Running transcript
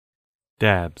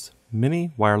DABS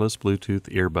Mini Wireless Bluetooth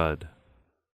Earbud.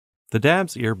 The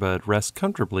DABS earbud rests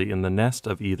comfortably in the nest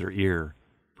of either ear,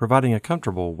 providing a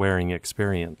comfortable wearing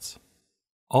experience.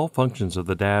 All functions of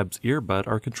the DABS earbud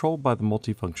are controlled by the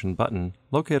multifunction button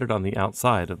located on the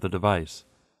outside of the device.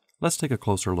 Let's take a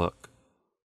closer look.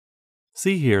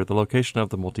 See here the location of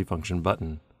the multifunction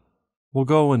button. We'll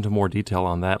go into more detail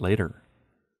on that later.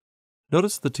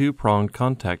 Notice the two-pronged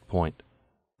contact point.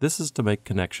 This is to make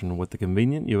connection with the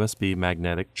convenient USB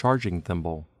magnetic charging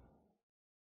thimble.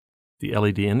 The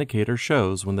LED indicator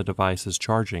shows when the device is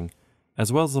charging,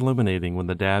 as well as illuminating when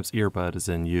the DABS earbud is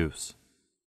in use.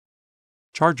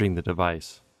 Charging the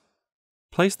device.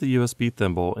 Place the USB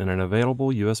thimble in an available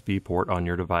USB port on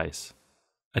your device.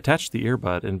 Attach the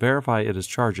earbud and verify it is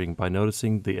charging by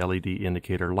noticing the LED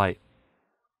indicator light.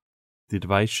 The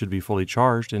device should be fully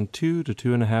charged in 2 to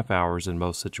 2.5 hours in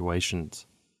most situations.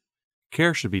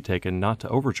 Care should be taken not to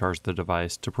overcharge the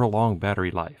device to prolong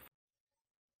battery life.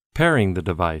 Pairing the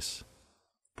device.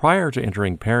 Prior to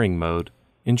entering pairing mode,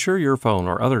 ensure your phone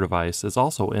or other device is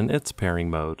also in its pairing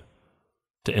mode.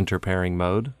 To enter pairing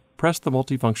mode, press the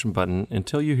multifunction button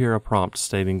until you hear a prompt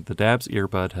stating the DABS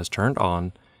earbud has turned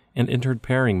on and entered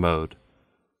pairing mode.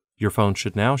 Your phone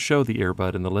should now show the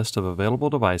earbud in the list of available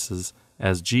devices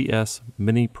as GS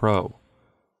Mini Pro.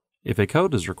 If a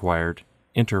code is required,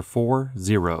 enter 4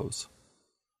 zeros.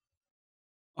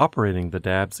 Operating the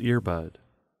DABS earbud.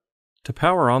 To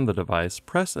power on the device,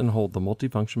 press and hold the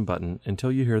multifunction button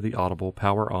until you hear the audible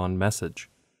power on message.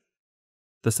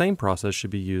 The same process should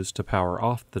be used to power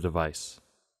off the device.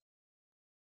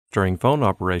 During phone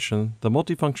operation, the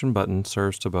multifunction button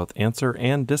serves to both answer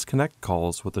and disconnect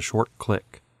calls with a short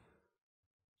click.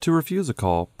 To refuse a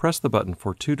call, press the button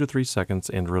for 2 to 3 seconds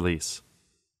and release.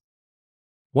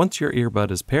 Once your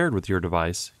earbud is paired with your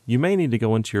device, you may need to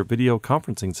go into your video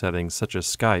conferencing settings such as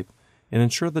Skype and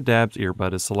ensure the DABS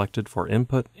earbud is selected for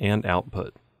input and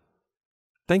output.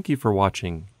 Thank you for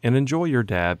watching and enjoy your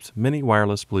DABS Mini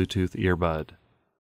Wireless Bluetooth Earbud.